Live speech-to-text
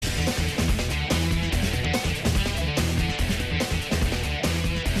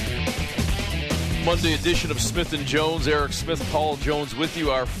Monday edition of Smith & Jones. Eric Smith, Paul Jones with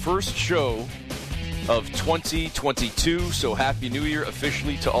you. Our first show of 2022. So happy New Year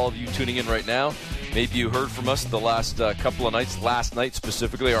officially to all of you tuning in right now. Maybe you heard from us the last couple of nights. Last night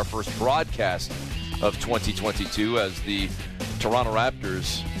specifically, our first broadcast of 2022 as the Toronto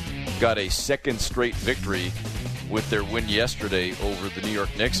Raptors got a second straight victory with their win yesterday over the New York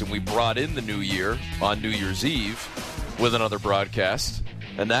Knicks. And we brought in the new year on New Year's Eve with another broadcast.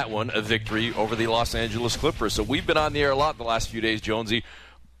 And that one, a victory over the Los Angeles Clippers. So we've been on the air a lot the last few days, Jonesy,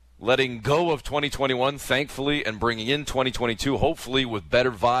 letting go of 2021, thankfully, and bringing in 2022, hopefully with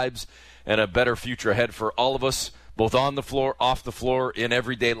better vibes and a better future ahead for all of us, both on the floor, off the floor, in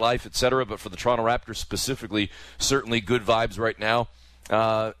everyday life, etc. But for the Toronto Raptors specifically, certainly good vibes right now.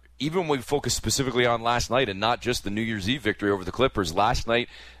 Even when we focus specifically on last night and not just the New Year's Eve victory over the Clippers, last night,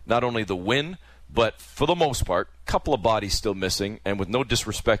 not only the win, but for the most part, a couple of bodies still missing, and with no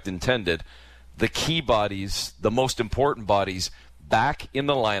disrespect intended, the key bodies, the most important bodies, back in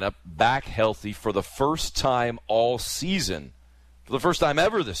the lineup, back healthy for the first time all season, for the first time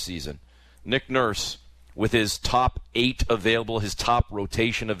ever this season. Nick Nurse with his top 8 available, his top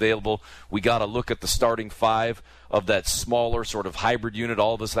rotation available. We got to look at the starting 5 of that smaller sort of hybrid unit,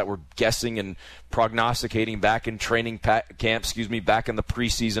 all of us that were guessing and prognosticating back in training camp, back in the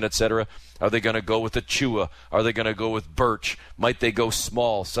preseason, etc. Are they going to go with Achua? Are they going to go with Birch? Might they go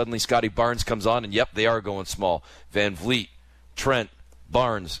small? Suddenly Scotty Barnes comes on, and yep, they are going small. Van Vliet, Trent,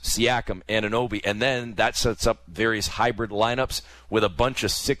 Barnes, Siakam, Anunoby, and then that sets up various hybrid lineups with a bunch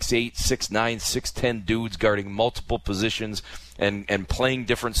of 6'8", 6'9", 6'10 dudes guarding multiple positions and playing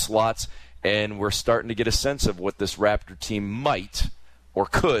different slots, and we're starting to get a sense of what this Raptor team might or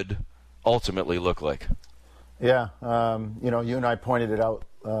could ultimately look like. Yeah, you and I pointed it out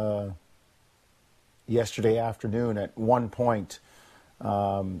yesterday afternoon. At one point,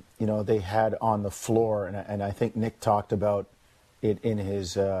 they had on the floor, and I think Nick talked about it in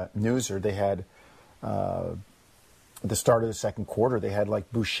his newser. They had at the start of the second quarter, they had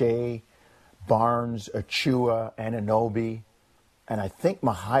like Boucher, Barnes, Achua, Anunoby, and I think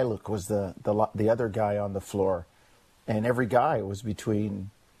Mihailovic was the other guy on the floor, and every guy was between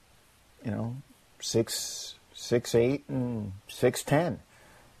 6'8" and 6'10",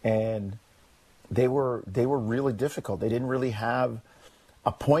 and they were really difficult. They didn't really have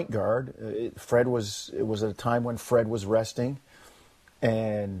a point guard. It was at a time when Fred was resting.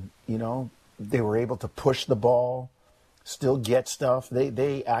 And, they were able to push the ball, still get stuff.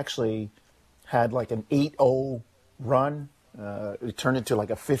 They actually had like an 8-0 run. It turned into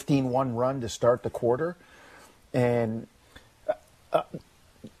like a 15-1 run to start the quarter. And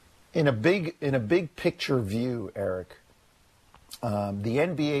in a big picture view, Eric, the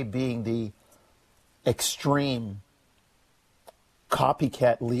NBA being the extreme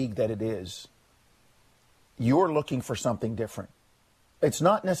copycat league that it is, you're looking for something different. It's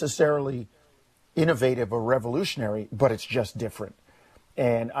not necessarily innovative or revolutionary, but it's just different.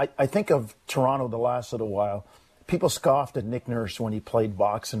 And I think of Toronto the last little while. People scoffed at Nick Nurse when he played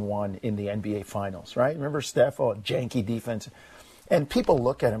box and one in the NBA Finals, right? Remember Steph, janky defense. And people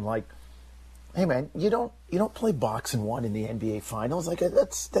look at him like, hey, man, you don't play box and one in the NBA Finals. Like,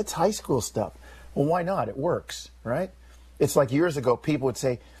 that's high school stuff. Well, why not? It works, right? It's like years ago, people would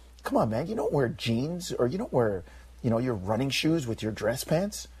say, come on, man, you don't wear jeans or you don't wear your running shoes with your dress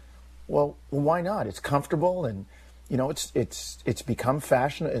pants. Well, why not? It's comfortable, and it's become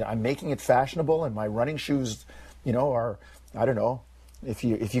fashion. And I'm making it fashionable, and my running shoes, are, I don't know if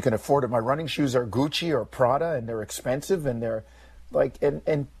you can afford it. My running shoes are Gucci or Prada, and they're expensive, and they're like,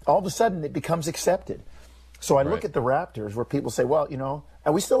 and all of a sudden it becomes accepted. So I look at the Raptors where people say, well,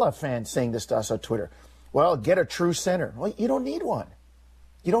 and we still have fans saying this to us on Twitter. Well, get a true center. Well, you don't need one.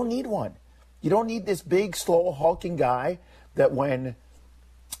 You don't need one. You don't need this big, slow, hulking guy that when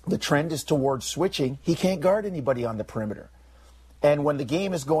the trend is towards switching, he can't guard anybody on the perimeter. And when the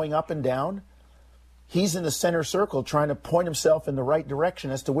game is going up and down, he's in the center circle trying to point himself in the right direction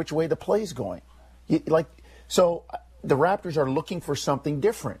as to which way the play's going. So the Raptors are looking for something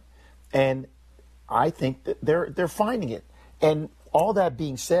different. And I think that they're finding it. And all that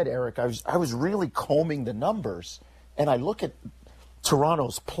being said, Eric, I was really combing the numbers, and I look at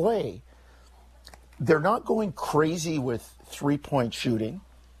Toronto's play. They're not going crazy with three-point shooting.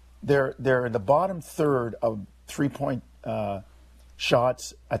 They're in the bottom third of three-point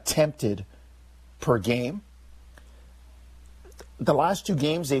shots attempted per game. The last two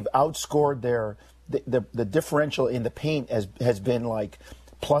games, they've outscored the differential in the paint has been like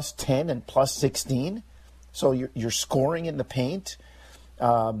plus 10 and plus 16. So you're scoring in the paint.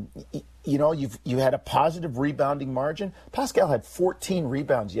 You had a positive rebounding margin. Pascal had 14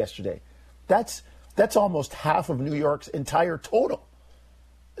 rebounds yesterday. That's That's almost half of New York's entire total.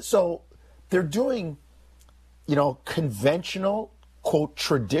 So they're doing, conventional, quote,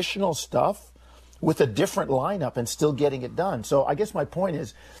 traditional stuff with a different lineup and still getting it done. So I guess my point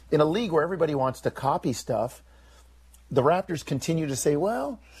is, in a league where everybody wants to copy stuff, the Raptors continue to say,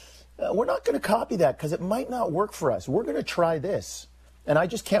 well, we're not going to copy that because it might not work for us. We're going to try this. And I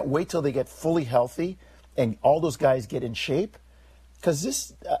just can't wait till they get fully healthy and all those guys get in shape, because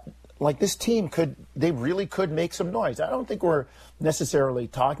this team they really could make some noise. I don't think we're necessarily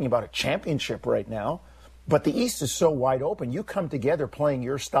talking about a championship right now, but the East is so wide open. You come together playing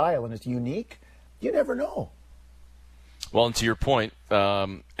your style and it's unique, you never know. Well, and to your point,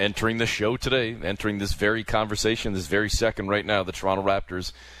 entering the show today, entering this very conversation, this very second right now, the Toronto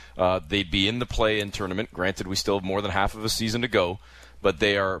Raptors, they'd be in the play-in tournament. Granted, we still have more than half of a season to go, but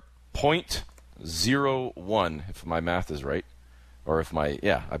they are .01, if my math is right. Or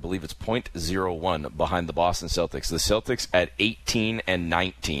I believe it's .01 behind the Boston Celtics. The Celtics at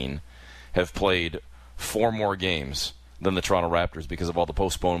 18-19 have played 4 more games than the Toronto Raptors because of all the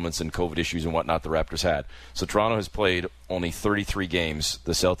postponements and COVID issues and whatnot the Raptors had. So Toronto has played only 33 games.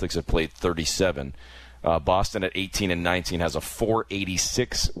 The Celtics have played 37. Boston at 18-19 has a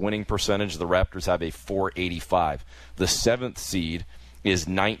 .486 winning percentage. The Raptors have a .485. The 7th seed is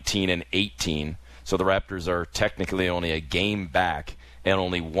 19-18. So the Raptors are technically only a game back and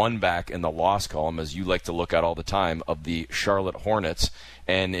only 1 back in the loss column, as you like to look at all the time, of the Charlotte Hornets.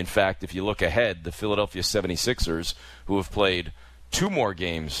 And, in fact, if you look ahead, the Philadelphia 76ers, who have played 2 more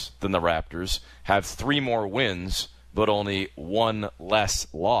games than the Raptors, have 3 more wins but only 1 less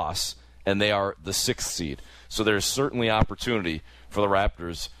loss, and they are the 6th seed. So there's certainly opportunity for the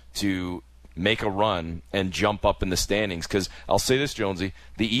Raptors to make a run and jump up in the standings. Because I'll say this, Jonesy,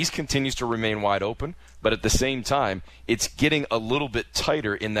 the East continues to remain wide open, but at the same time, it's getting a little bit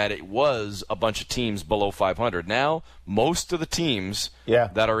tighter in that it was a bunch of teams below 500. Now, most of the teams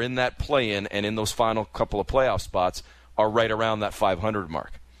that are in that play-in and in those final couple of playoff spots are right around that 500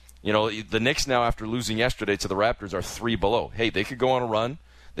 mark. The Knicks now, after losing yesterday to the Raptors, are 3 below. Hey, they could go on a run.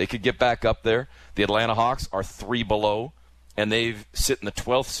 They could get back up there. The Atlanta Hawks are 3 below, and they sit in the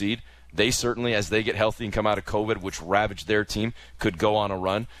 12th seed. They certainly, as they get healthy and come out of COVID, which ravaged their team, could go on a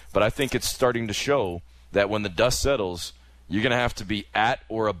run. But I think it's starting to show that when the dust settles, you're going to have to be at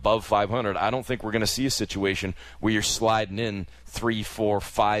or above 500. I don't think we're going to see a situation where you're sliding in 3, 4,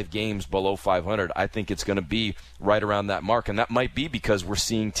 5 games below 500. I think it's going to be right around that mark. And that might be because we're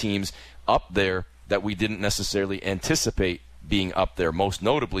seeing teams up there that we didn't necessarily anticipate being up there, most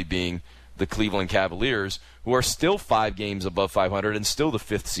notably being the Cleveland Cavaliers, who are still 5 games above 500 and still the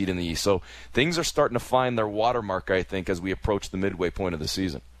 5th seed in the East. So things are starting to find their watermark, I think, as we approach the midway point of the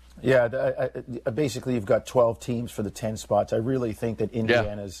season. Yeah, basically you've got 12 teams for the 10 spots. I really think that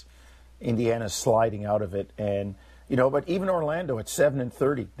Indiana's sliding out of it. And, but even Orlando at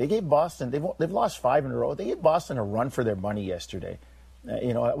 7-30, they gave Boston, they've lost 5 in a row. They gave Boston a run for their money yesterday.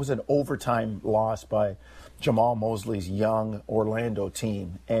 That was an overtime loss by Jamal Mosley's young Orlando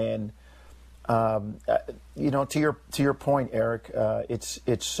team. And, to your point, Eric,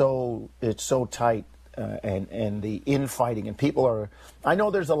 it's so tight, and the infighting, and I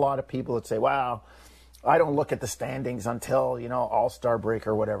know there's a lot of people that say, wow, I don't look at the standings until, All-Star break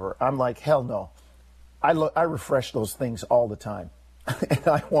or whatever. I'm like, hell no. I refresh those things all the time. And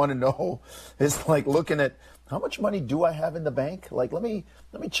I want to know, it's like looking at how much money do I have in the bank? Like, let me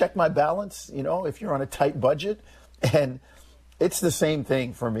check my balance, if you're on a tight budget. And it's the same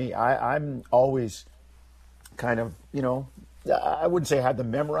thing for me. I'm always kind of, I wouldn't say I had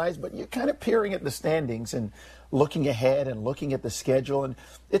them memorized, but you're kind of peering at the standings and looking ahead and looking at the schedule, and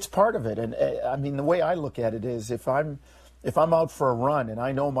it's part of it. And I mean, the way I look at it is if I'm out for a run and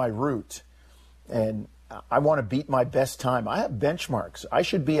I know my route and I want to beat my best time, I have benchmarks. I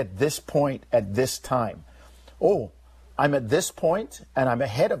should be at this point at this time. Oh, I'm at this point and I'm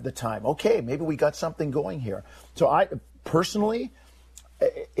ahead of the time. Okay, maybe we got something going here. So I personally,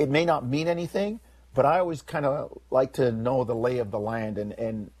 it may not mean anything, but I always kind of like to know the lay of the land.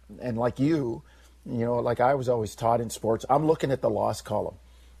 And like like I was always taught in sports, I'm looking at the loss column.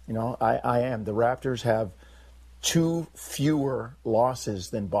 I am. The Raptors have 2 fewer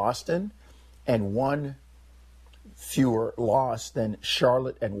losses than Boston and 1 fewer loss than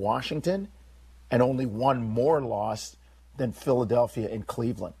Charlotte and Washington, and only 1 more loss than Philadelphia and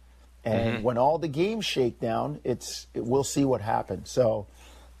Cleveland. And when all the games shake down, we'll see what happens. So,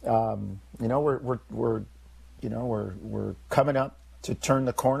 we're coming up to turn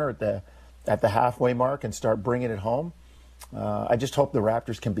the corner at the halfway mark and start bringing it home. I just hope the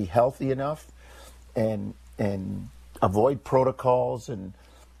Raptors can be healthy enough and avoid protocols and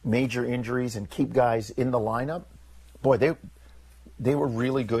major injuries and keep guys in the lineup, boy, they were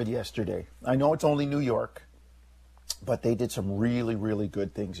really good yesterday. I know it's only New York, but they did some really, really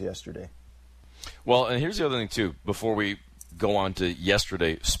good things yesterday. Well, and here's the other thing, too, before we go on to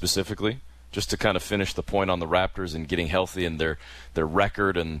yesterday specifically, just to kind of finish the point on the Raptors and getting healthy and their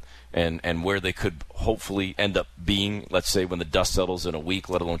record and where they could hopefully end up being, let's say, when the dust settles in a week,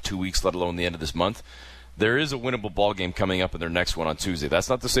 let alone 2 weeks, let alone the end of this month. There is a winnable ball game coming up in their next one on Tuesday. That's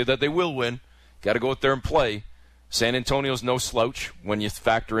not to say that they will win. Got to go out there and play. San Antonio's no slouch when you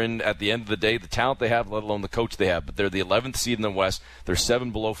factor in, at the end of the day, the talent they have, let alone the coach they have. But they're the 11th seed in the West. They're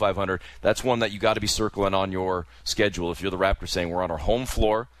 7 below 500. That's one that you got to be circling on your schedule if you're the Raptors, saying we're on our home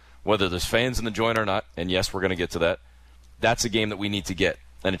floor, whether there's fans in the joint or not. And yes, we're going to get to that. That's a game that we need to get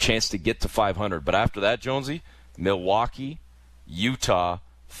and a chance to get to 500. But after that, Jonesy, Milwaukee, Utah,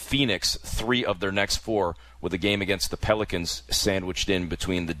 Phoenix, 3 of their next 4, with a game against the Pelicans sandwiched in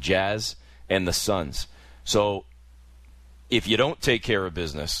between the Jazz and the Suns. So if you don't take care of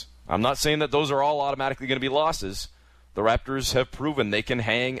business, I'm not saying that those are all automatically going to be losses. The Raptors have proven they can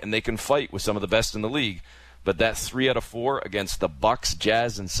hang and they can fight with some of the best in the league. But that 3 out of 4 against the Bucks,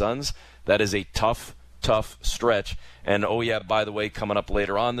 Jazz, and Suns, that is a tough stretch. And, oh, yeah, by the way, coming up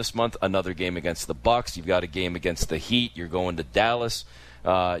later on this month, another game against the Bucks. You've got a game against the Heat. You're going to Dallas.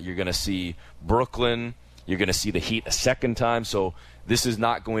 You're going to see Brooklyn. You're going to see the Heat a second time. So this is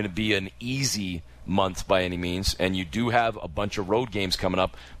not going to be an easy month by any means, and you do have a bunch of road games coming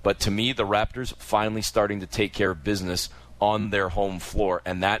up. But to me, the Raptors finally starting to take care of business on their home floor,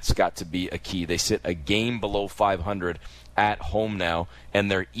 and that's got to be a key. They sit a game below 500 at home now, and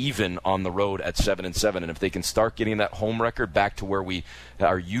they're even on the road at 7-7. And if they can start getting that home record back to where we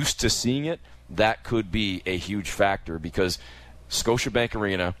are used to seeing it, that could be a huge factor, because Scotiabank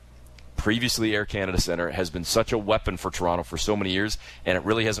Arena, previously Air Canada Centre, has been such a weapon for Toronto for so many years, and it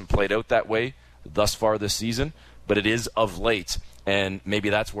really hasn't played out that way thus far this season, but it is of late. And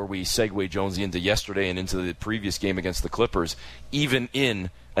maybe that's where we segue, Jonesy, into yesterday and into the previous game against the Clippers. Even in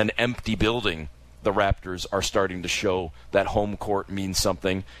an empty building, the Raptors are starting to show that home court means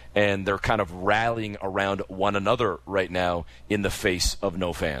something, and they're kind of rallying around one another right now in the face of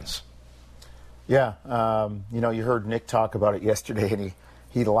no fans. Yeah, you heard Nick talk about it yesterday, and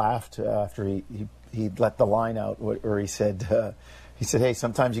he laughed after he let the line out where he said, hey,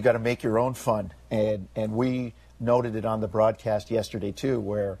 sometimes you got to make your own fun. And we noted it on the broadcast yesterday, too,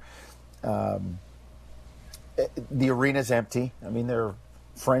 where the arena's empty. I mean, they're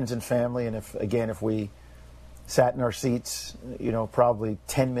friends and family. And if we sat in our seats, probably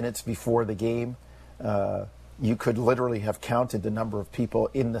 10 minutes before the game, you could literally have counted the number of people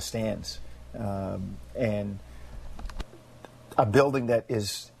in the stands. And a building that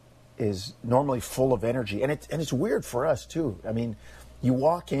is normally full of energy, and it's weird for us too. I mean, you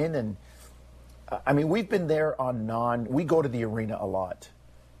walk in, and we've been there we go to the arena a lot.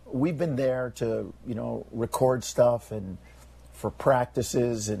 We've been there to record stuff and for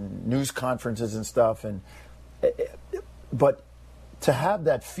practices and news conferences and stuff, but to have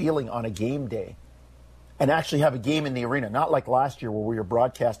that feeling on a game day and actually have a game in the arena, not like last year where we were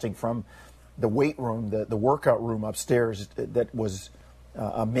broadcasting from the weight room, the workout room upstairs that was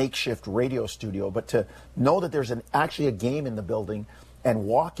a makeshift radio studio, but to know that there's actually a game in the building and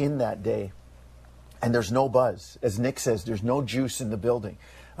walk in that day and there's no buzz. As Nick says, there's no juice in the building.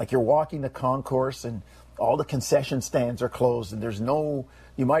 Like, you're walking the concourse and all the concession stands are closed, and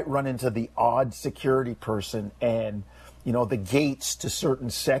you might run into the odd security person, and the gates to certain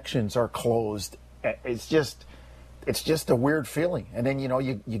sections are closed. It's just a weird feeling. And then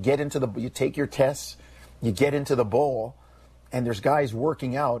you get into you take your tests, you get into the bowl, and there's guys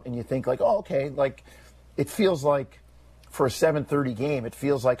working out, and you think like, oh, okay, like it feels like for a 7:30 game, it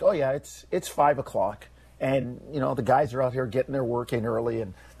feels like, oh yeah, it's 5 o'clock, and the guys are out here getting their work in early,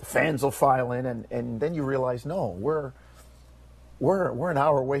 and the fans will file in, and then you realize, no, we're an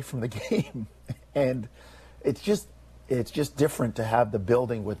hour away from the game, and it's just different to have the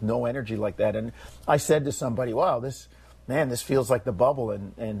building with no energy like that. And I said to somebody, wow, this feels like the bubble,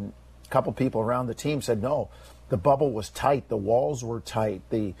 and a couple people around the team said, no, the bubble was tight, the walls were tight,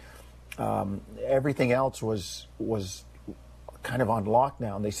 the everything else was kind of on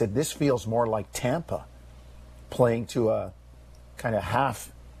lockdown. They said this feels more like Tampa playing to a kind of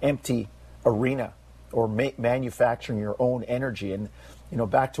half-empty arena, or manufacturing your own energy. And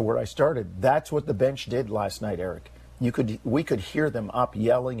back to where I started, that's what the bench did last night, Eric. We could hear them up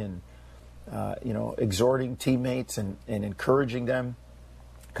yelling and exhorting teammates and encouraging them,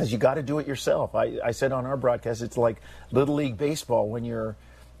 because you got to do it yourself. I said on our broadcast, it's like Little League baseball when you're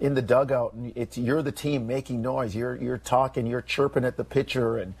in the dugout, and you're the team making noise. You're talking, you're chirping at the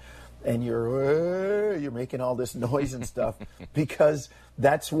pitcher, and you're making all this noise and stuff because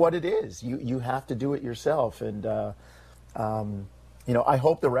that's what it is. You have to do it yourself. And I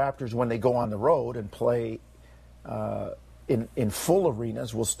hope the Raptors, when they go on the road and play in full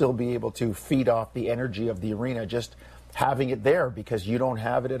arenas, will still be able to feed off the energy of the arena, just having it there, because you don't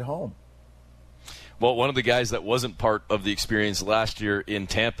have it at home. Well, one of the guys that wasn't part of the experience last year in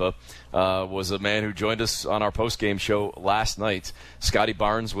Tampa was a man who joined us on our post-game show last night, Scotty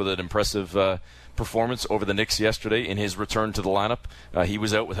Barnes, with an impressive performance over the Knicks yesterday in his return to the lineup. He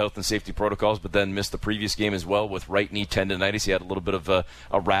was out with health and safety protocols, but then missed the previous game as well with right knee tendonitis. He had a little bit of a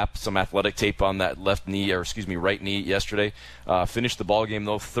wrap, some athletic tape on that right knee yesterday. Finished the ball game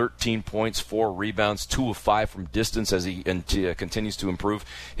though, 13 points, 4 rebounds, 2 of 5 from distance as he continues to improve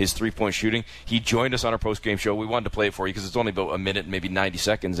his 3-point shooting. He joined us on our post-game show. We wanted to play it for you because it's only about a minute, maybe 90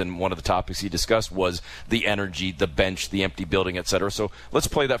 seconds, and one of the topics he discussed was the energy, the bench, the empty building, etc. So let's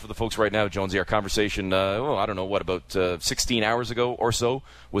play that for the folks right now, Jonesy. Our conversation, about 16 hours ago or so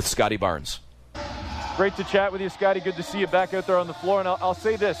with Scotty Barnes. Great to chat with you, Scotty. Good to see you back out there on the floor. And I'll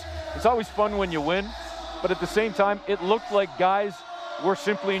say this, it's always fun when you win, but at the same time, it looked like guys were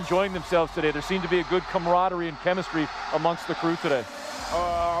simply enjoying themselves today. There seemed to be a good camaraderie and chemistry amongst the crew today.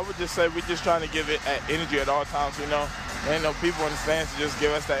 I would just say we're just trying to give it energy at all times, Ain't no people in the stands to just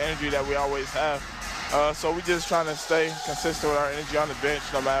give us that energy that we always have. So we're just trying to stay consistent with our energy on the bench,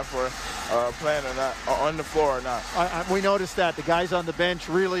 no matter if we're playing or not, or on the floor or not. We noticed that. The guys on the bench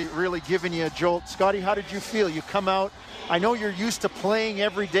really, really giving you a jolt. Scotty, how did you feel? You come out, I know you're used to playing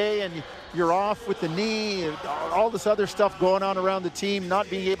every day, and you're off with the knee, and all this other stuff going on around the team, not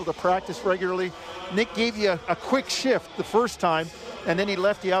being able to practice regularly. Nick gave you a quick shift the first time, and then he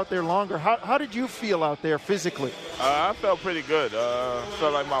left you out there longer. How did you feel out there physically? I felt pretty good.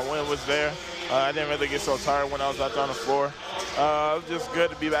 Felt like my wind was there. I didn't really get so tired when I was out there on the floor. It was just good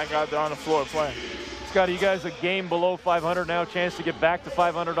to be back out there on the floor playing. Scotty, you guys a game below 500 now, chance to get back to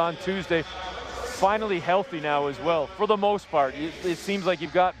 500 on Tuesday. Finally healthy now as well, for the most part. It seems like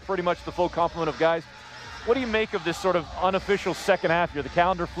you've got pretty much the full complement of guys. What do you make of this sort of unofficial second half here, the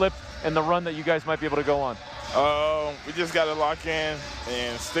calendar flip and the run that you guys might be able to go on? We just got to lock in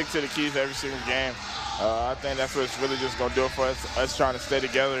and stick to the keys every single game. I think that's what's really just going to do it for us trying to stay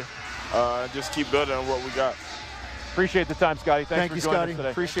together, just keep building on what we got. Appreciate the time, Scotty. Thanks for joining us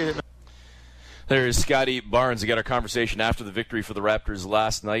today. Appreciate it. There's Scotty Barnes. We got our conversation after the victory for the Raptors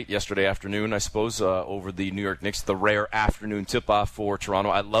yesterday afternoon, I suppose, over the New York Knicks, the rare afternoon tip-off for Toronto.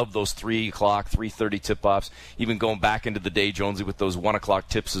 I love those 3 o'clock, 3:30 tip-offs, even going back into the day, Jonesy, with those 1 o'clock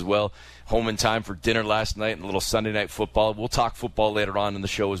tips as well. Home in time for dinner last night and a little Sunday night football. We'll talk football later on in the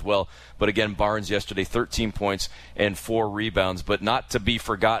show as well. But again, Barnes yesterday, 13 points and 4 rebounds. But not to be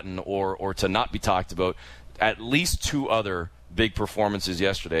forgotten or to not be talked about, at least 2 other big performances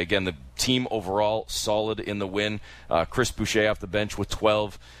yesterday. Again, the team overall solid in the win. Chris Boucher off the bench with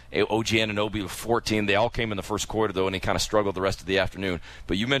 12. OG Anunoby with 14. They all came in the first quarter, though, and he kind of struggled the rest of the afternoon.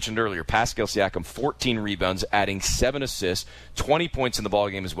 But you mentioned earlier, Pascal Siakam, 14 rebounds, adding 7 assists, 20 points in the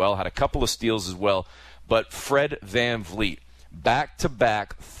ballgame as well, had a couple of steals as well. But Fred VanVleet,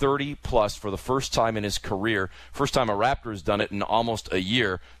 back-to-back 30-plus for the first time in his career. First time a Raptor has done it in almost a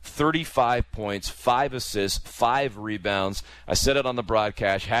year. 35 points, 5 assists, 5 rebounds. I said it on the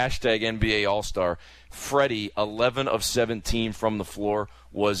broadcast, #NBA All-Star. Freddie, 11 of 17 from the floor,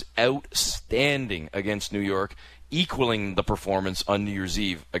 was outstanding against New York, equaling the performance on New Year's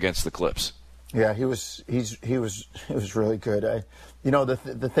Eve against the Clips. Yeah, he was really good.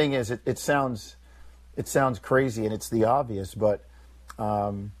 The thing is, it sounds crazy and it's the obvious, but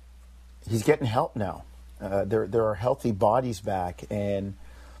he's getting help now. There are healthy bodies back, and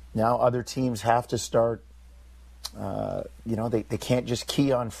now other teams have to start. They can't just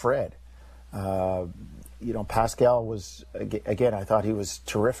key on Fred. Pascal was, again, I thought he was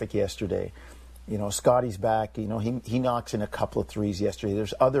terrific yesterday. Scotty's back. He knocks in a couple of threes yesterday.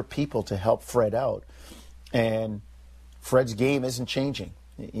 There's other people to help Fred out, and Fred's game isn't changing.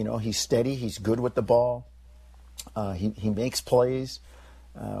 He's steady. He's good with the ball. He makes plays.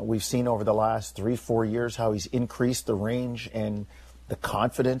 We've seen over the last 3-4 years how he's increased the range and the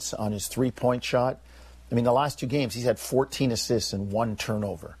confidence on his three-point shot. I mean, the last 2 games, he's had 14 assists and 1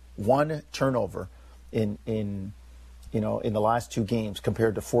 turnover. 1 turnover in the last 2 games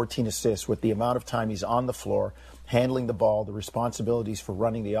compared to 14 assists with the amount of time he's on the floor, handling the ball, the responsibilities for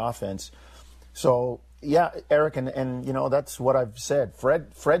running the offense. So, yeah, Eric, and that's what I've said.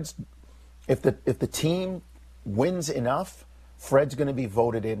 Fred's if the team wins enough, Fred's going to be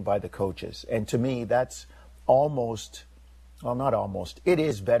voted in by the coaches. And to me, that's almost Well, not almost. It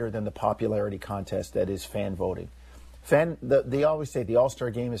is better than the popularity contest that is fan voting. They always say the All-Star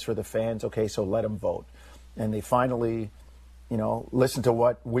game is for the fans. Okay, so let them vote. And they finally, listen to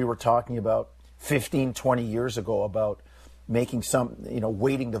what we were talking about 15, 20 years ago about making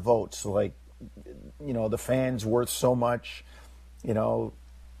weighting the votes. Like, the fans worth so much,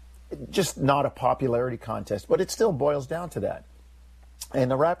 just not a popularity contest. But it still boils down to that. And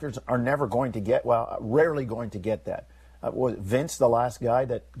the Raptors are rarely going to get that. Was Vince the last guy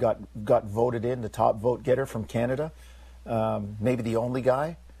that got voted in, the top vote getter from Canada? Maybe the only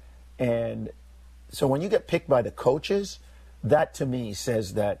guy. And so when you get picked by the coaches, that to me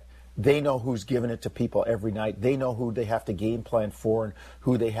says that they know who's giving it to people every night. They know who they have to game plan for and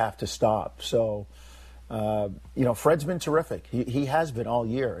who they have to stop. So, Fred's been terrific. He has been all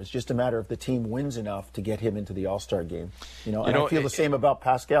year. It's just a matter of the team wins enough to get him into the All-Star game. And I feel the same about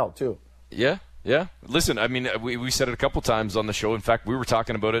Pascal, too. Yeah. Yeah. Listen, I mean, we said it a couple times on the show. In fact, we were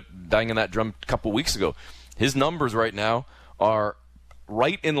talking about it, banging that drum a couple weeks ago. His numbers right now are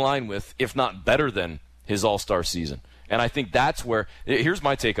right in line with, if not better than, his All-Star season. And I think that's where – here's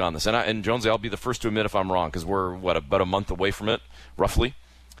my take on this. And Jonesy, I'll be the first to admit if I'm wrong because we're, about a month away from it, roughly.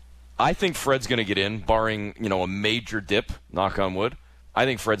 I think Fred's going to get in, barring, a major dip, knock on wood. I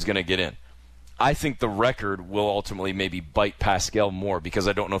think Fred's going to get in. I think the record will ultimately maybe bite Pascal more because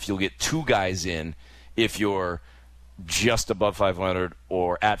I don't know if you'll get two guys in if you're just above 500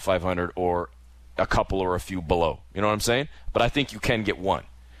 or at 500 or a couple or a few below. You know what I'm saying? But I think you can get one.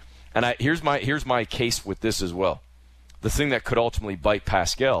 And here's my case with this as well. The thing that could ultimately bite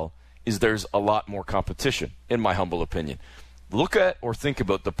Pascal is there's a lot more competition, in my humble opinion. Look at or think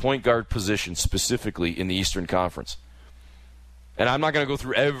about the point guard position specifically in the Eastern Conference. And I'm not going to go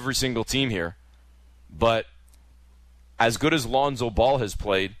through every single team here. But as good as Lonzo Ball has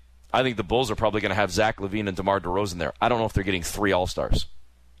played, I think the Bulls are probably going to have Zach LaVine and DeMar DeRozan there. I don't know if they're getting 3 All-Stars.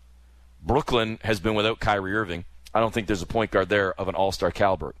 Brooklyn has been without Kyrie Irving. I don't think there's a point guard there of an All-Star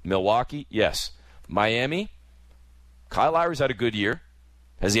caliber. Milwaukee, yes. Miami, Kyle Lowry's had a good year.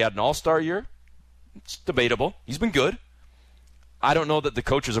 Has he had an All-Star year? It's debatable. He's been good. I don't know that the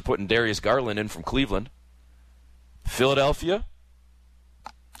coaches are putting Darius Garland in from Cleveland. Philadelphia,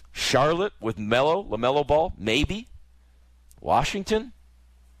 Charlotte with LaMelo Ball, maybe. Washington,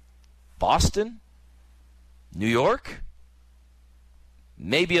 Boston, New York,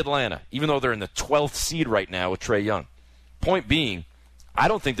 maybe Atlanta, even though they're in the 12th seed right now with Trae Young. Point being, I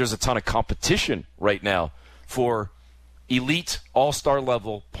don't think there's a ton of competition right now for elite all-star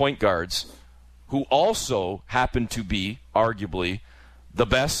level point guards who also happen to be, arguably, the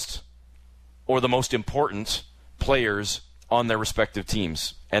best or the most important players on their respective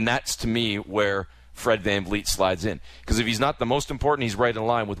teams. And that's, to me, where Fred VanVleet slides in. Because if he's not the most important, he's right in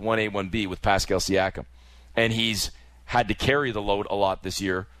line with 1A, 1B with Pascal Siakam. And he's had to carry the load a lot this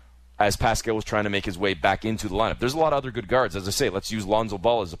year as Pascal was trying to make his way back into the lineup. There's a lot of other good guards. As I say, let's use Lonzo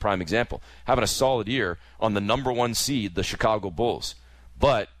Ball as a prime example. Having a solid year on the number 1 seed, the Chicago Bulls.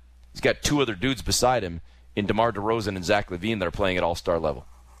 But he's got 2 other dudes beside him in DeMar DeRozan and Zach LaVine that are playing at all-star level.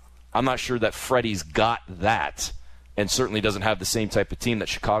 I'm not sure that Freddie's got that and certainly doesn't have the same type of team that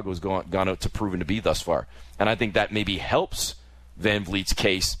Chicago's gone out to proven to be thus far. And I think that maybe helps VanVleet's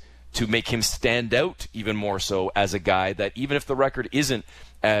case to make him stand out even more so as a guy that even if the record isn't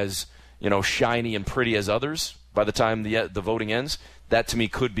as, shiny and pretty as others by the time the voting ends, that to me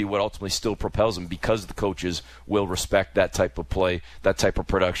could be what ultimately still propels him because the coaches will respect that type of play, that type of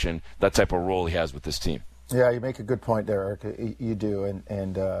production, that type of role he has with this team. Yeah, you make a good point there, Eric. You do.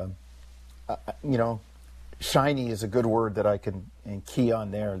 And shiny is a good word that I can key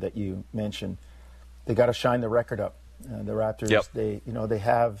on there that you mentioned. They got to shine the record up. The Raptors, yep. They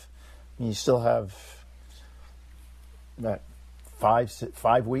have, you still have that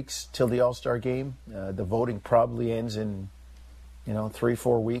 5 weeks till the All-Star game. The voting probably ends in,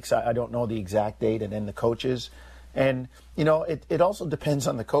 3-4 weeks. I don't know the exact date, and then the coaches. And, it also depends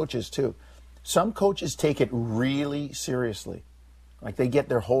on the coaches, too. Some coaches take it really seriously. Like they get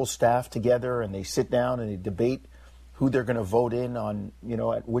their whole staff together and they sit down and they debate who they're going to vote in on,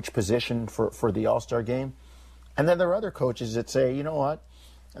 at which position for the All-Star game. And then there are other coaches that say, you know what,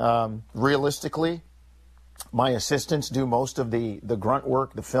 realistically, my assistants do most of the grunt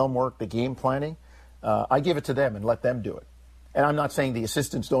work, the film work, the game planning. I give it to them and let them do it. And I'm not saying the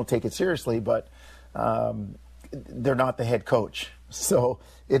assistants don't take it seriously, but they're not the head coach. So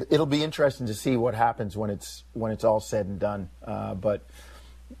it'll be interesting to see what happens when it's all said and done. But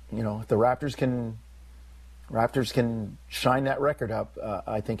if the Raptors can shine that record up,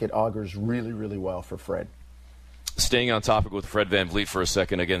 I think it augurs really, really well for Fred. Staying on topic with Fred VanVleet for a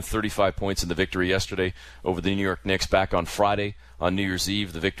second, again, 35 points in the victory yesterday over the New York Knicks. Back on Friday, on New Year's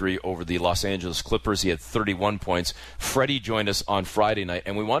Eve, the victory over the Los Angeles Clippers, he had 31 points. Freddie joined us on Friday night,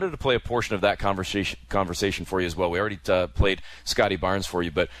 and we wanted to play a portion of that conversation for you as well. We already played Scotty Barnes for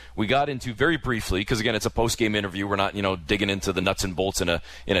you, but we got into very briefly, because again, it's a post-game interview. We're not, digging into the nuts and bolts in a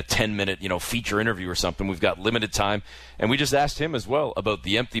 10-minute, feature interview or something. We've got limited time, and we just asked him as well about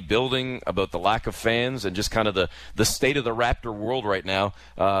the empty building, about the lack of fans, and just kind of the state of the Raptor world right now,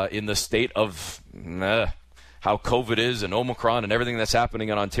 in the state of how COVID is and Omicron and everything that's happening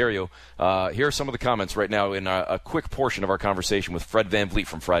in Ontario. Here are some of the comments right now in a quick portion of our conversation with Fred VanVleet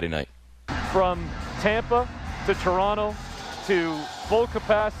from Friday night. From Tampa to Toronto to full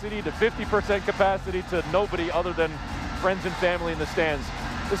capacity to 50% capacity to nobody other than friends and family in the stands.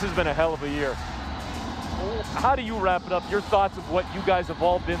 This has been a hell of a year. How do you wrap it up? Your thoughts of what you guys have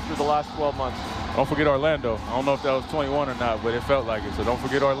all been through the last 12 months? Don't forget Orlando. I don't know if that was 21 or not, but it felt like it. So don't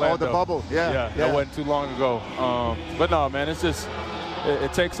forget Orlando. Oh, the bubble. Yeah. That wasn't too long ago. But no, man, it's just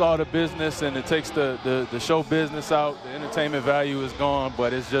it takes all the business and it takes the show business out. The entertainment value is gone,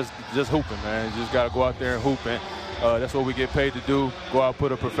 but it's just hooping, man. You just got to go out there and hoop. And that's what we get paid to do. Go out,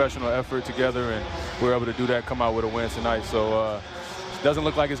 put a professional effort together, and we're able to do that, come out with a win tonight. So it doesn't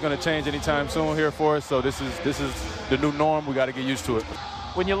look like it's going to change anytime soon here for us. So this is the new norm. We got to get used to it.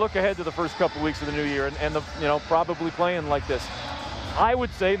 When you look ahead to the first couple of weeks of the new year and the probably playing like this, I would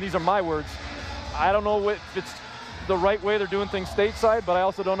say, these are my words, I don't know if it's the right way they're doing things stateside, but I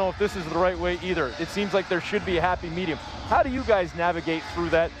also don't know if this is the right way either. It seems like there should be a happy medium. How do you guys navigate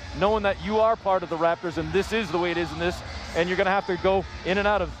through that, knowing that you are part of the Raptors and this is the way it is in this, and you're going to have to go in and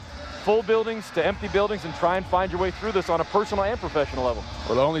out of full buildings to empty buildings and try and find your way through this on a personal and professional level?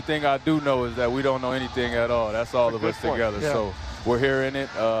 Well, the only thing I do know is that we don't know anything at all. That's all of us together. Yeah. So we're here in it.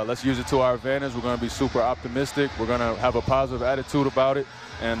 Let's use it to our advantage. We're going to be super optimistic. We're going to have a positive attitude about it.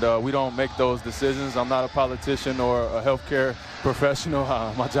 And we don't make those decisions. I'm not a politician or a healthcare professional.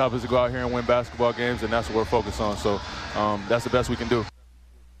 My job is to go out here and win basketball games, and that's what we're focused on. So that's the best we can do.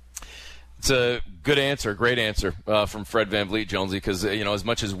 It's a good answer, great answer from Fred VanVleet, Jonesy, because, as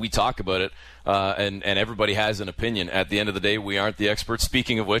much as we talk about it and everybody has an opinion, at the end of the day, we aren't the experts.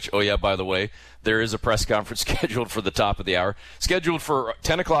 Speaking of which, by the way, there is a press conference scheduled for the top of the hour, scheduled for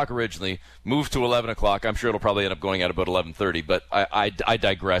 10 o'clock originally, moved to 11 o'clock. I'm sure it'll probably end up going at about 11:30, but I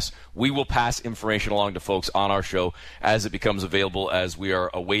digress. We will pass information along to folks on our show as it becomes available, as we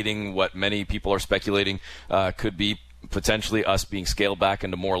are awaiting what many people are speculating could be potentially us being scaled back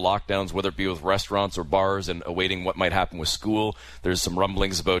into more lockdowns, whether it be with restaurants or bars, and awaiting what might happen with school. There's some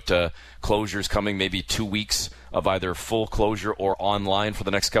rumblings about closures coming, maybe 2 weeks of either full closure or online for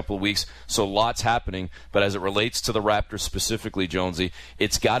the next couple of weeks. So lots happening. But as it relates to the Raptors specifically, Jonesy,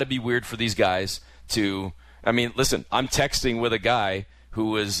 it's got to be weird for these guys to – listen, I'm texting with a guy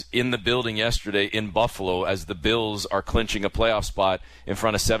who was in the building yesterday in Buffalo as the Bills are clinching a playoff spot in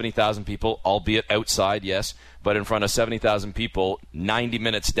front of 70,000 people, albeit outside, yes, but in front of 70,000 people 90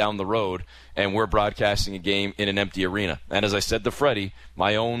 minutes down the road, and we're broadcasting a game in an empty arena. And as I said to Freddie,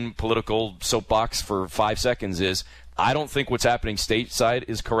 my own political soapbox for 5 seconds is, I don't think what's happening stateside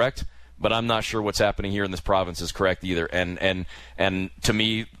is correct, but I'm not sure what's happening here in this province is correct either. And to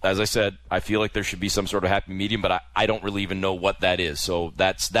me, as I said, I feel like there should be some sort of happy medium, but I don't really even know what that is. So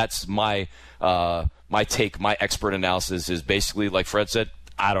that's my my take, my expert analysis is basically, like Fred said,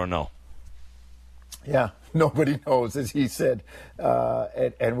 I don't know. Yeah, nobody knows, as he said,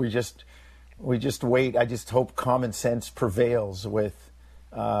 and we just wait. I just hope common sense prevails with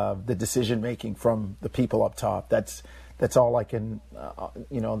the decision making from the people up top. That's all I can,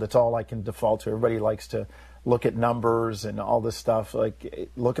 that's all I can default to. Everybody likes to look at numbers and all this stuff. Like,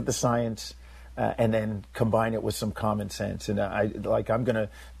 look at the science and then combine it with some common sense. And I'm going to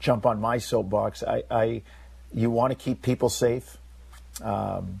jump on my soapbox. You want to keep people safe.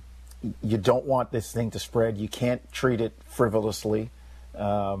 You don't want this thing to spread. You can't treat it frivolously.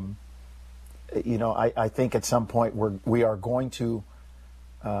 I think at some point we are going to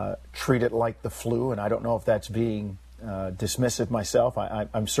treat it like the flu, and I don't know if that's being dismissive myself.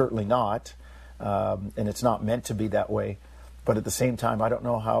 I'm certainly not, and it's not meant to be that way. But at the same time, I don't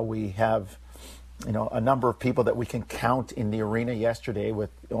know how we have, a number of people that we can count in the arena yesterday with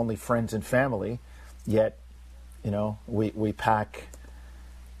only friends and family, yet, we pack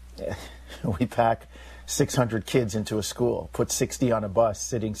 600 kids into a school, put 60 on a bus,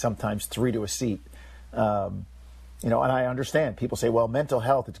 sitting sometimes 3 to a seat. And I understand. People say, well, mental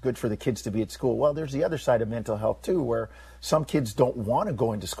health, it's good for the kids to be at school. Well, there's the other side of mental health, too, where some kids don't want to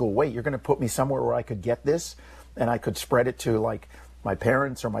go into school. Wait, you're going to put me somewhere where I could get this and I could spread it to, my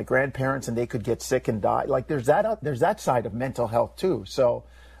parents or my grandparents, and they could get sick and die. Like there's that side of mental health too. So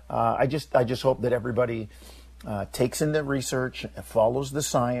I just hope that everybody takes in the research, follows the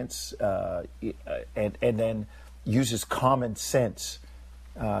science, and then uses common sense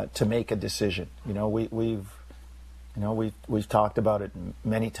to make a decision. We've talked about it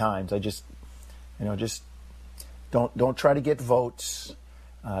many times. I just don't try to get votes.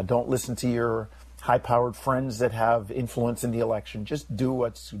 Don't listen to your high-powered friends that have influence in the election. Just do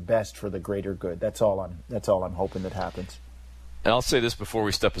what's best for the greater good. That's all I'm hoping that happens. And I'll say this before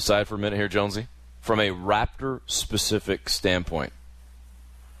we step aside for a minute here, Jonesy. From a Raptor-specific standpoint,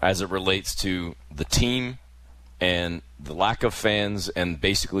 as it relates to the team and the lack of fans and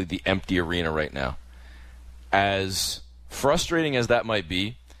basically the empty arena right now, as frustrating as that might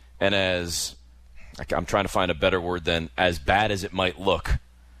be, and as I'm trying to find a better word than as bad as it might look,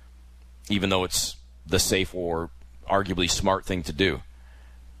 even though it's the safe or arguably smart thing to do,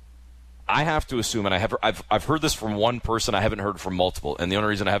 I have to assume, and I've heard this from one person, I haven't heard it from multiple, and the only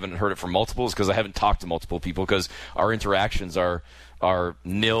reason I haven't heard it from multiple is because I haven't talked to multiple people, because our interactions are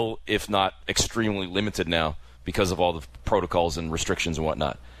nil, if not extremely limited now, because of all the protocols and restrictions and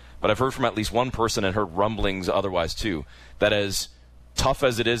whatnot. But I've heard from at least one person and heard rumblings otherwise too, that as tough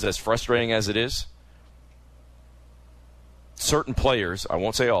as it is, as frustrating as it is, certain players, I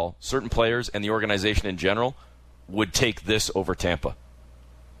won't say all, certain players and the organization in general would take this over Tampa.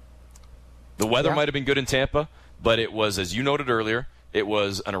 The weather might have been good in Tampa, but it was, as you noted earlier, it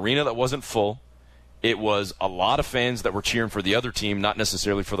was an arena that wasn't full. It was a lot of fans that were cheering for the other team, not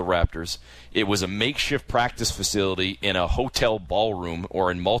necessarily for the Raptors. It was a makeshift practice facility in a hotel ballroom, or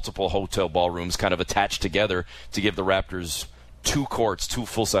in multiple hotel ballrooms kind of attached together to give the Raptors two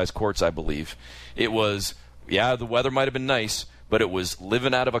full-size courts, I believe. It was, the weather might have been nice, but it was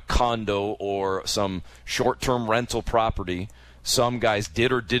living out of a condo or some short-term rental property. Some guys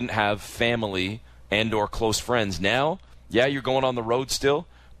did or didn't have family and or close friends. Now, you're going on the road still,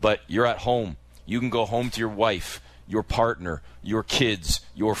 but you're at home. You can go home to your wife, your partner, your kids,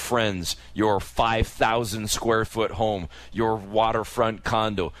 your friends, your 5,000 square foot home, your waterfront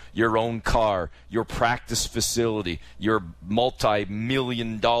condo, your own car, your practice facility, your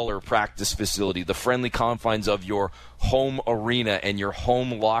multi-million-dollar practice facility, the friendly confines of your home arena and your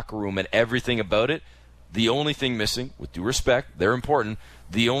home locker room and everything about it. The only thing missing, with due respect, they're important,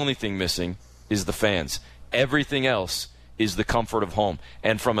 the only thing missing is the fans. Everything else is the comfort of home.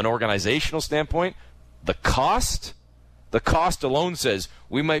 And from an organizational standpoint, the cost alone says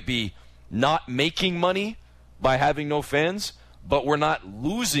we might be not making money by having no fans, but we're not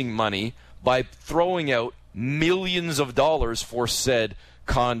losing money by throwing out millions of dollars for said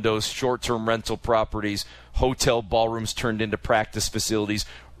condos, short-term rental properties, hotel ballrooms turned into practice facilities,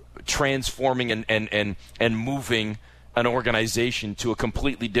 transforming and moving an organization to a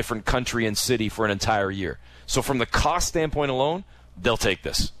completely different country and city for an entire year. So from the cost standpoint alone, they'll take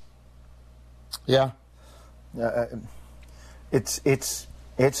this. Yeah.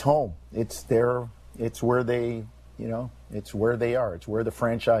 It's home. It's their, it's where they, it's where they are. It's where the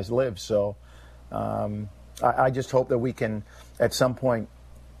franchise lives. So I just hope that we can at some point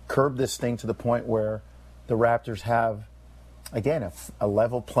curb this thing to the point where the Raptors have, again, a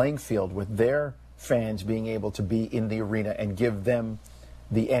level playing field with their fans being able to be in the arena and give them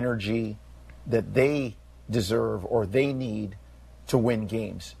the energy that they deserve or they need to win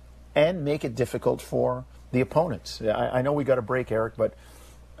games, and make it difficult for the opponents. I know we got a break, Eric, but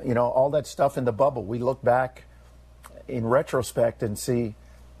all that stuff in the bubble, we look back in retrospect and see,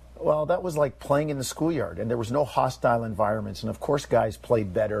 well, that was like playing in the schoolyard, and there was no hostile environments, and of course guys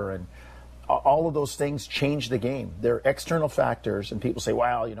played better, and all of those things change the game. They're external factors, and people say,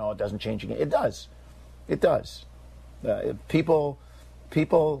 well, it doesn't change the game. It does. It does. People,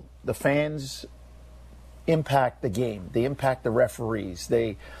 the fans impact the game. They impact the referees.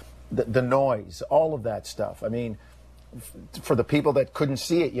 The noise, all of that stuff. I mean, for the people that couldn't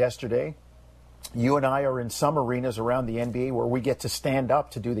see it yesterday, you and I are in some arenas around the NBA where we get to stand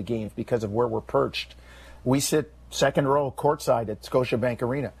up to do the games because of where we're perched. We sit second row courtside at Scotiabank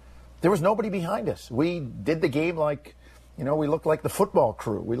Arena. There was nobody behind us. We did the game like, we looked like the football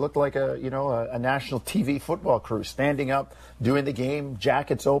crew. We looked like a national TV football crew, standing up, doing the game,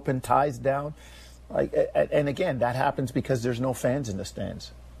 jackets open, ties down. And again, that happens because there's no fans in the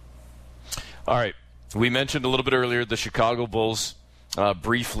stands. All right. We mentioned a little bit earlier the Chicago Bulls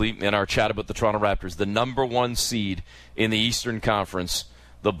briefly in our chat about the Toronto Raptors. The number one seed in the Eastern Conference.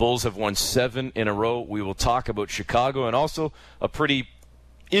 The Bulls have won 7 in a row. We will talk about Chicago and also a pretty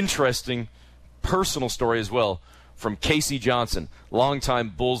interesting personal story as well from Casey Johnson,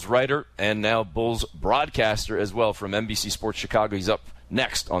 longtime Bulls writer and now Bulls broadcaster as well from NBC Sports Chicago. He's up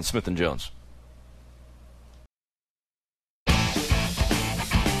next on Smith and Jones.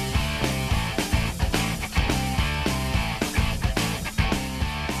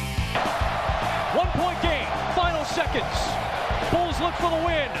 Seconds. Bulls look for the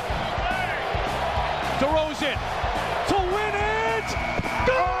win. DeRozan to win it.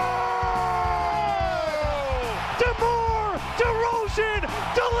 Goal! DeMar DeRozan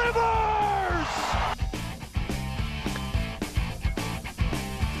delivers.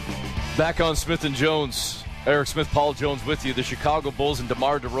 Back on Smith and Jones. Eric Smith, Paul Jones with you. The Chicago Bulls and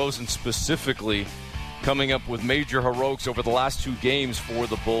DeMar DeRozan specifically coming up with major heroics over the last 2 games for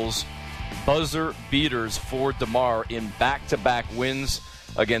the Bulls. Buzzer beaters for DeMar in back-to-back wins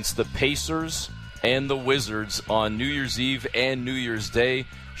against the Pacers and the Wizards on New Year's Eve and New Year's Day.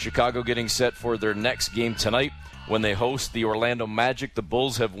 Chicago getting set for their next game tonight when they host the Orlando Magic. The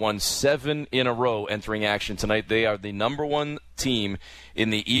Bulls have won 7 in a row entering action tonight. They are the number 1 team in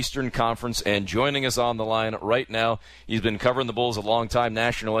the Eastern Conference, and joining us on the line right now, he's been covering the Bulls a long time,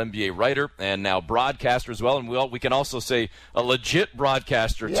 national NBA writer and now broadcaster as well, and we can also say a legit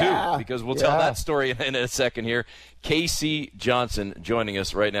broadcaster too, because we'll tell that story in a second here. Casey Johnson joining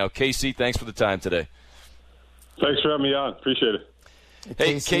us right now. Casey, thanks for the time today. Thanks for having me on. Appreciate it.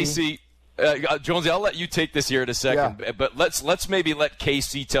 Hey, Casey. Jonesy, I'll let you take this here in a second, but let's maybe let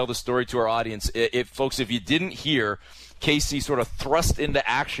Casey tell the story to our audience. If you didn't hear, Casey sort of thrust into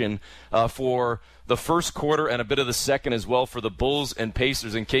action for the first quarter and a bit of the second as well for the Bulls and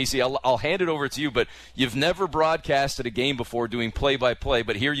Pacers. And Casey, I'll hand it over to you, but you've never broadcasted a game before doing play-by-play,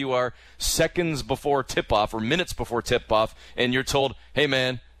 but here you are seconds before tip-off or minutes before tip-off, and you're told, hey,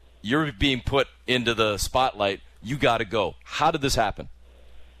 man, you're being put into the spotlight. You got to go. How did this happen?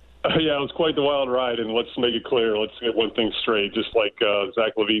 Yeah, it was quite the wild ride, and let's make it clear. Let's get one thing straight. Just like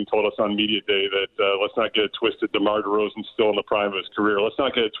Zach LaVine told us on Media Day that let's not get it twisted. DeMar DeRozan's still in the prime of his career. Let's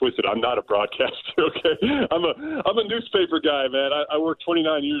not get it twisted. I'm not a broadcaster, okay? I'm a newspaper guy, man. I worked 29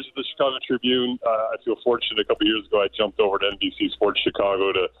 years at the Chicago Tribune. I feel fortunate. A couple years ago, I jumped over to NBC Sports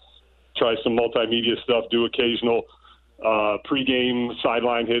Chicago to try some multimedia stuff, do occasional pregame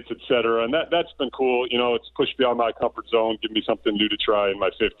sideline hits, et cetera. And that's been cool. You know, it's pushed beyond my comfort zone, give me something new to try in my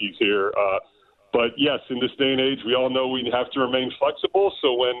 50s here. But, yes, in this day and age, we all know we have to remain flexible.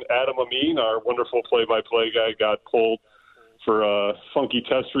 So when Adam Amin, our wonderful play-by-play guy, got pulled for a funky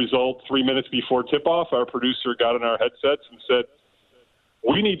test result 3 minutes before tip-off, our producer got in our headsets and said,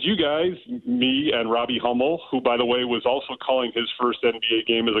 we need you guys, me and Robbie Hummel, who, by the way, was also calling his first NBA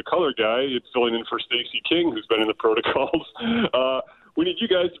game as a color guy. It's filling in for Stacey King, who's been in the protocols. We need you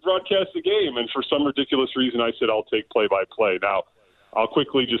guys to broadcast the game. And for some ridiculous reason, I said I'll take play-by-play. Now, I'll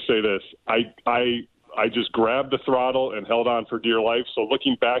quickly just say this. I just grabbed the throttle and held on for dear life. So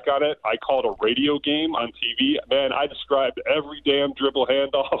looking back on it, I called a radio game on TV. Man, I described every damn dribble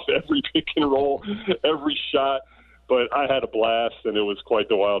handoff, every pick and roll, every shot. But I had a blast, and it was quite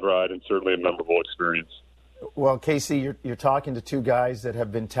the wild ride and certainly a memorable experience. Well, Casey, you're talking to 2 guys that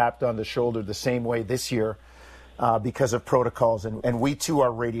have been tapped on the shoulder the same way this year because of protocols, and we too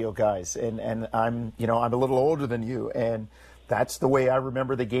are radio guys. And I'm a little older than you, and that's the way I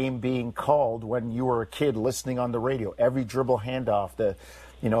remember the game being called when you were a kid listening on the radio. Every dribble handoff, the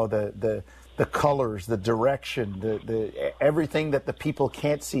colors, the direction, the everything that the people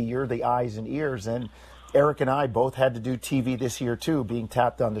can't see. You're the eyes and ears, and Eric and I both had to do TV this year too, being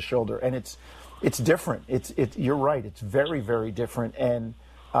tapped on the shoulder, and it's different. You're right. It's very, very different. And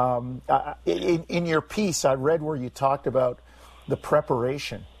in your piece, I read where you talked about the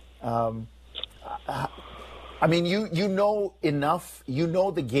preparation. I mean, you know enough. You know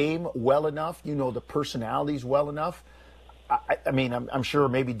the game well enough. You know the personalities well enough. I mean, I'm sure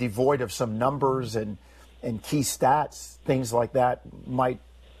maybe devoid of some numbers and key stats, things like that might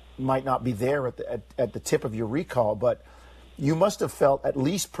not be there at the tip of your recall, but you must have felt at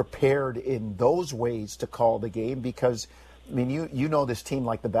least prepared in those ways to call the game because, I mean, you know this team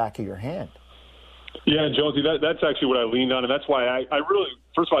like the back of your hand. Yeah, Jonesy, that's actually what I leaned on, and that's why I really,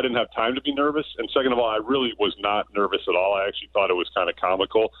 first of all, I didn't have time to be nervous, and second of all, I really was not nervous at all. I actually thought it was kind of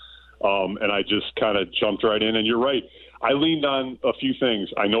comical, and I just kind of jumped right in, and you're right. I leaned on a few things.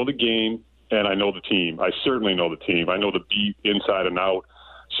 I know the game, and I know the team. I certainly know the team. I know the beat inside and out.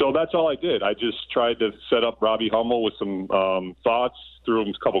 So that's all I did. I just tried to set up Robbie Hummel with some thoughts, threw him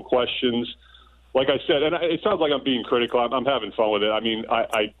a couple questions. Like I said, and it sounds like I'm being critical. I'm having fun with it. I mean,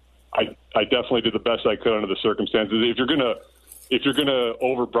 I definitely did the best I could under the circumstances. If you're gonna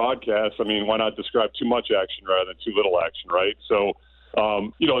over broadcast, I mean, why not describe too much action rather than too little action, right? So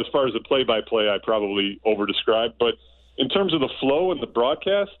As far as the play-by-play, I probably over-described. But in terms of the flow and the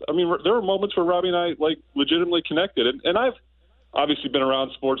broadcast, I mean, there were moments where Robbie and I, legitimately connected. And I've obviously been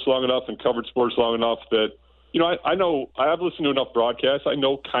around sports long enough and covered sports long enough that, I know I've listened to enough broadcasts. I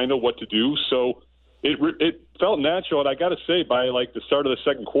know kind of what to do. So it felt natural. And I got to say, by, the start of the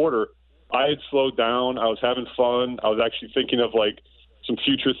second quarter, I had slowed down. I was having fun. I was actually thinking of, some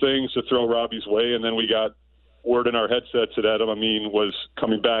future things to throw Robbie's way. And then we got word in our headsets that Adam Amin was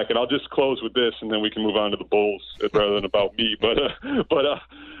coming back. And I'll just close with this, and then we can move on to the Bulls rather than about me. But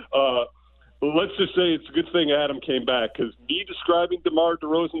let's just say it's a good thing Adam came back, because me describing DeMar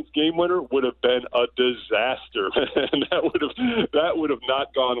DeRozan's game winner would have been a disaster, and that would have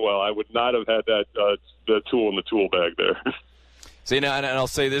not gone well. I would not have had that the tool in the tool bag there. See, now, and I'll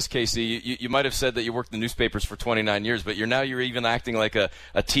say this, Casey, you might have said that you worked in the newspapers for 29 years, but you're even acting like a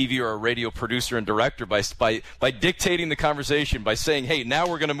TV or a radio producer and director by dictating the conversation, by saying, hey, now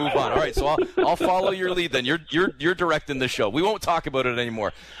we're going to move on. All right, so I'll follow your lead then. You're directing the show. We won't talk about it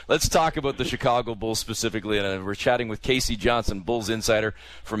anymore. Let's talk about the Chicago Bulls specifically, and we're chatting with Casey Johnson, Bulls insider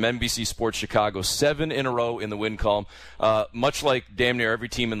from NBC Sports Chicago. 7 in a row in the win column. Much like damn near every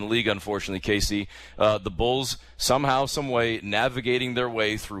team in the league, unfortunately, Casey, the Bulls somehow, some way, navigating their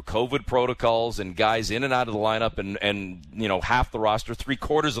way through COVID protocols and guys in and out of the lineup, and half the roster,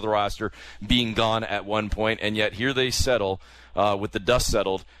 3/4 of the roster being gone at one point, and yet here they settle with the dust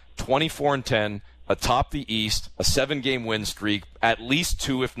settled, 24-10, atop the East, a 7-game win streak, at least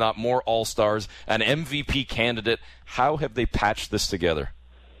 2, if not more, All-Stars, an MVP candidate. How have they patched this together?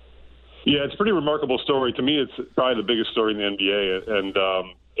 Yeah, it's a pretty remarkable story. To me, it's probably the biggest story in the NBA,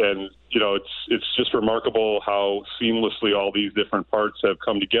 and it's just remarkable how seamlessly all these different parts have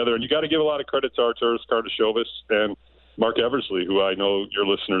come together. And you got to give a lot of credit to Arturas Karnisovas and Mark Eversley, who I know your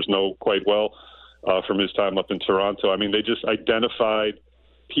listeners know quite well from his time up in Toronto. I mean, they just identified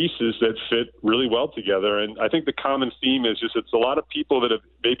pieces that fit really well together. And I think the common theme is just it's a lot of people that have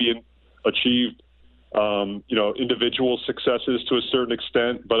maybe achieved individual successes to a certain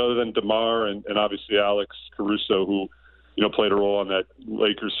extent, but other than DeMar and obviously Alex Caruso, who played a role on that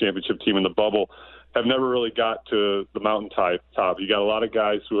Lakers championship team in the bubble, have never really got to the mountaintop. You got a lot of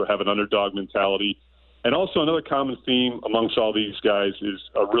guys who have an underdog mentality. And also another common theme amongst all these guys is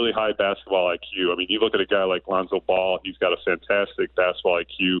a really high basketball IQ. I mean, you look at a guy like Lonzo Ball, he's got a fantastic basketball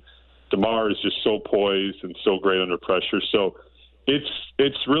IQ. DeMar is just so poised and so great under pressure. So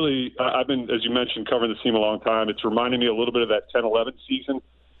it's really, I've been, as you mentioned, covering the team a long time. It's reminding me a little bit of that 10-11 season,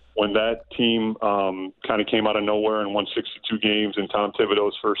 when that team kind of came out of nowhere and won 62 games in Tom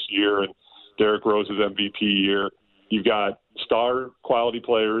Thibodeau's first year and Derrick Rose's MVP year. You've got star quality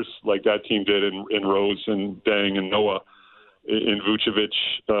players like that team did in Rose and Deng and Noah, in Vucevic,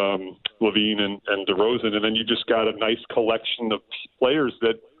 Levine, and DeRozan. And then you just got a nice collection of players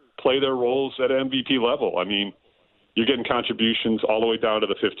that play their roles at MVP level. I mean, you're getting contributions all the way down to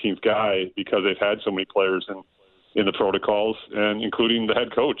the 15th guy because they've had so many players in the protocols, and including the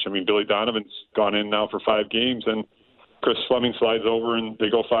head coach. I mean, Billy Donovan's gone in now for 5 games, and Chris Fleming slides over, and they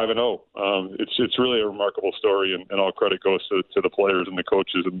go 5-0. It's really a remarkable story, and all credit goes to the players and the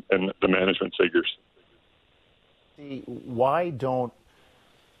coaches and the management figures. Why don't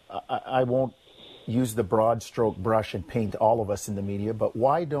I won't use the broad stroke brush and paint all of us in the media, but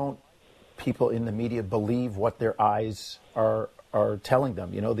why don't people in the media believe what their eyes are telling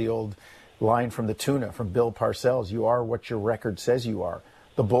them? The old line from the tuna from Bill Parcells, you are what your record says you are.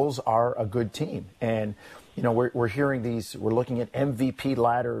 The Bulls are a good team. And, we're hearing we're looking at MVP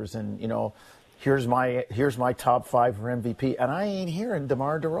ladders and, here's my top 5 for MVP. And I ain't hearing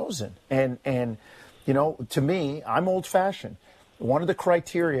DeMar DeRozan. And to me, I'm old fashioned. One of the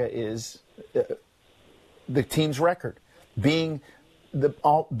criteria is the team's record. Being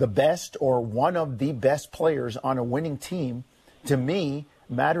the best or one of the best players on a winning team, to me,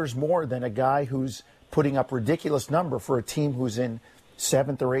 matters more than a guy who's putting up ridiculous number for a team who's in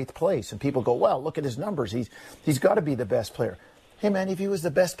 7th or 8th place. And people go, well, look at his numbers. He's got to be the best player. Hey, man, if he was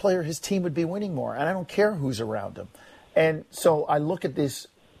the best player, his team would be winning more. And I don't care who's around him. And so I look at this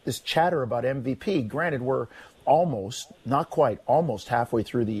chatter about MVP. Granted, we're not quite, almost halfway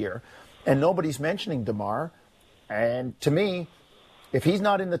through the year. And nobody's mentioning DeMar. And to me, if he's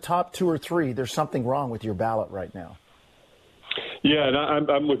not in the top 2 or 3, there's something wrong with your ballot right now. Yeah, and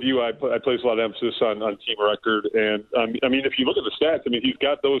I'm with you. I place a lot of emphasis on team record. And, I mean, if you look at the stats, I mean, he's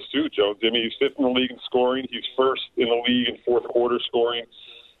got those too, Jones. I mean, he's 5th in the league in scoring. He's 1st in the league in fourth quarter scoring.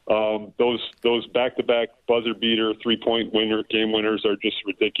 Those back-to-back buzzer beater, 3-point game winners are just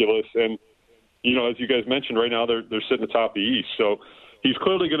ridiculous. And, as you guys mentioned, right now they're sitting atop the East. So he's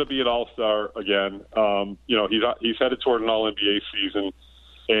clearly going to be an all-star again. He's headed toward an all-NBA season.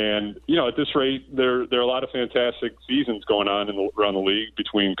 And, at this rate, there are a lot of fantastic seasons going on around the league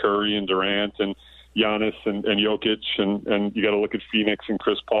between Curry and Durant and Giannis and Jokic. And you got to look at Phoenix and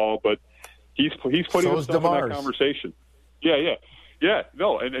Chris Paul. But he's putting himself in that conversation. Yeah,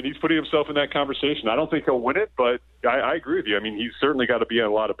 no, and he's putting himself in that conversation. I don't think he'll win it, but I agree with you. I mean, he's certainly got to be on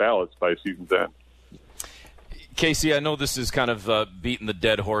a lot of ballots by season's end. Casey, I know this is kind of beating the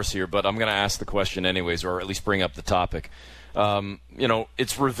dead horse here, but I'm going to ask the question anyways, or at least bring up the topic.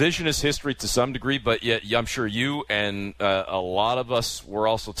 It's revisionist history to some degree, but yet I'm sure you and a lot of us were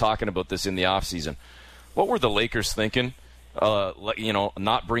also talking about this in the offseason. What were the Lakers thinking?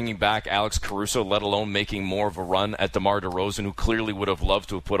 Not bringing back Alex Caruso, let alone making more of a run at DeMar DeRozan, who clearly would have loved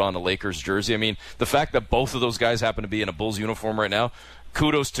to have put on a Lakers jersey. I mean, the fact that both of those guys happen to be in a Bulls uniform right now,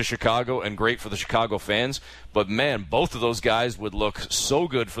 kudos to Chicago and great for the Chicago fans. But, man, both of those guys would look so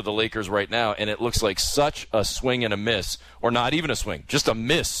good for the Lakers right now, and it looks like such a swing and a miss, or not even a swing, just a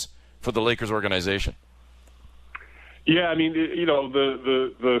miss for the Lakers organization. Yeah, I mean,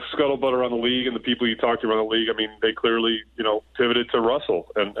 the scuttlebutt around the league and the people you talk to around the league, I mean, they clearly, pivoted to Russell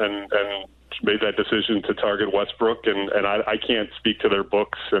and made that decision to target Westbrook. And I can't speak to their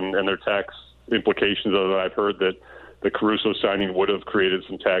books and their tax implications, although I've heard that the Caruso signing would have created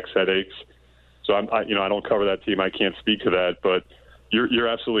some tax headaches. So I don't cover that team. I can't speak to that, but you're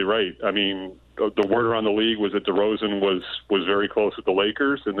absolutely right. I mean, the word around the league was that DeRozan was very close with the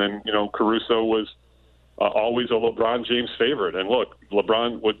Lakers, and then, Caruso was always a LeBron James favorite. And look, what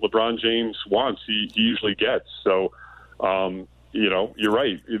LeBron James wants, he usually gets. So, you're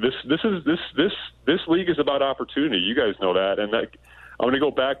right. This league is about opportunity. You guys know that. And I'm going to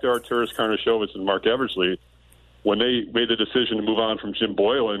go back to Arturas Karnisovas and Mark Eversley when they made the decision to move on from Jim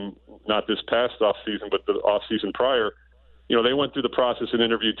Boylan, not this past offseason, but the offseason prior. They went through the process and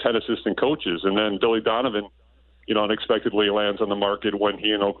interviewed 10 assistant coaches, and then Billy Donovan, unexpectedly lands on the market when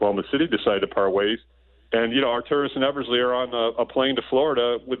he and Oklahoma City decide to part ways. And, Arturas and Eversley are on a plane to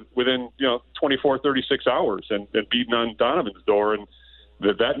Florida within, 24, 36 hours and beating on Donovan's door. And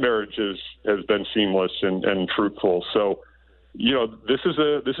that marriage has been seamless and fruitful. So, this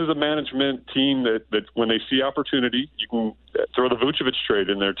is a management team that when they see opportunity, you can throw the Vucevic trade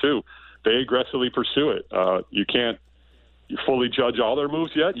in there too. They aggressively pursue it. You can't fully judge all their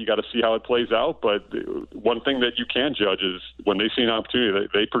moves yet. You got to see how it plays out. But one thing that you can judge is when they see an opportunity,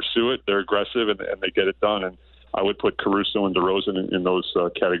 they pursue it. They're aggressive and they get it done. And I would put Caruso and DeRozan in those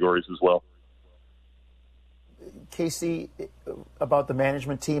categories as well. Casey, about the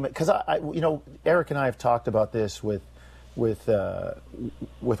management team, because Eric and I have talked about this with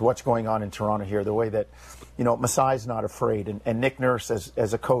what's going on in Toronto here, the way that, Masai's not afraid, and Nick Nurse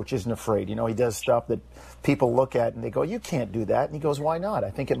as a coach isn't afraid. He does stuff that people look at and they go, you can't do that. And he goes, why not?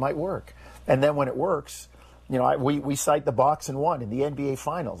 I think it might work. And then when it works, we cite the Bucks and won in the NBA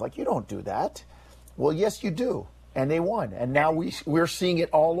Finals. Like, you don't do that. Well, yes, you do. And they won. And now we're seeing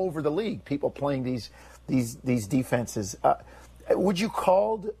it all over the league, people playing these defenses. Would you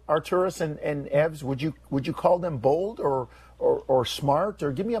call Arturas and Evs, would you call them bold or smart,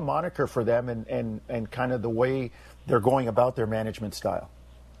 or give me a moniker for them and kind of the way they're going about their management style?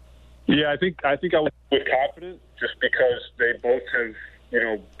 Yeah, I think I was confident just because they both have,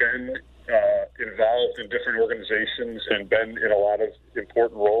 been involved in different organizations and been in a lot of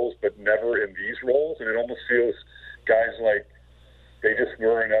important roles, but never in these roles. And it almost feels guys like they just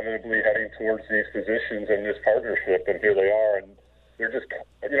were inevitably heading towards these positions and this partnership, and here they are. And they're just,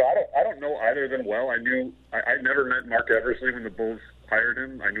 I don't know either of them well. I never met Mark Eversley when the Bulls hired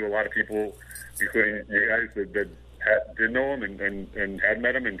him. I knew a lot of people, including you guys, that did know him and had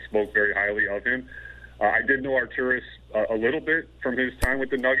met him and spoke very highly of him. I did know Arturas a little bit from his time with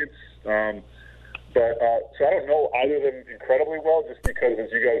the Nuggets. So I don't know either of them incredibly well, just because,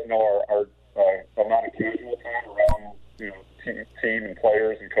 as you guys know, our amount of casual time around, team and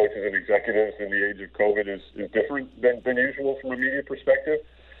players and coaches and executives in the age of COVID is different than usual from a media perspective.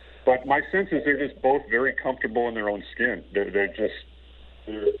 But my sense is they're just both very comfortable in their own skin. They're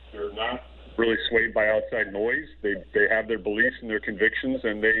not really swayed by outside noise. They have their beliefs and their convictions,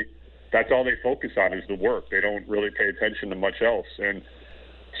 and that's all they focus on is the work. They don't really pay attention to much else. And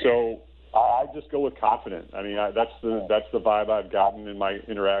so I just go with confident. I mean, that's the vibe I've gotten in my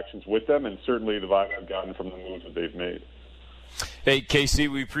interactions with them, and certainly the vibe I've gotten from the moves that they've made. Hey, Casey,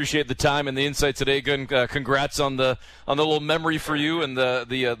 we appreciate the time and the insight today. Good, congrats on the little memory for you and the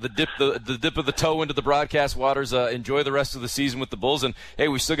dip of the toe into the broadcast waters. Enjoy the rest of the season with the Bulls, and hey,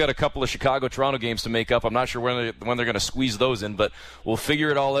 we still got a couple of Chicago-Toronto games to make up. I'm not sure when they're going to squeeze those in, but we'll figure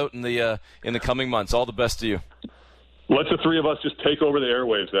it all out in the coming months. All the best to you. Let the three of us just take over the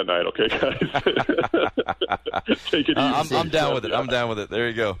airwaves that night, okay, guys? Take it easy. I'm down with it. I'm down with it. There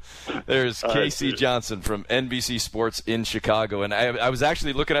you go. There's Casey Johnson from NBC Sports in Chicago. And I was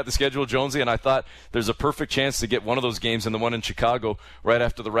actually looking at the schedule, Jonesy, and I thought there's a perfect chance to get one of those games and the one in Chicago right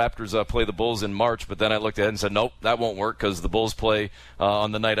after the Raptors play the Bulls in March. But then I looked ahead and said, nope, that won't work because the Bulls play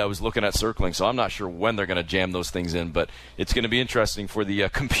on the night I was looking at circling. So I'm not sure when they're going to jam those things in. But it's going to be interesting for the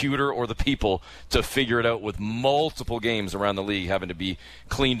computer or the people to figure it out with multiple games around the league having to be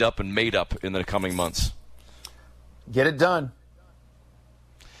cleaned up and made up in the coming months. Get it done.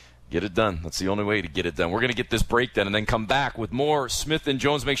 Get it done. That's the only way to get it done. We're going to get this break then and then come back with more Smith and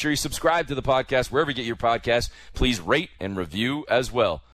Jones. Make sure you subscribe to the podcast wherever you get your podcast. Please rate and review as well.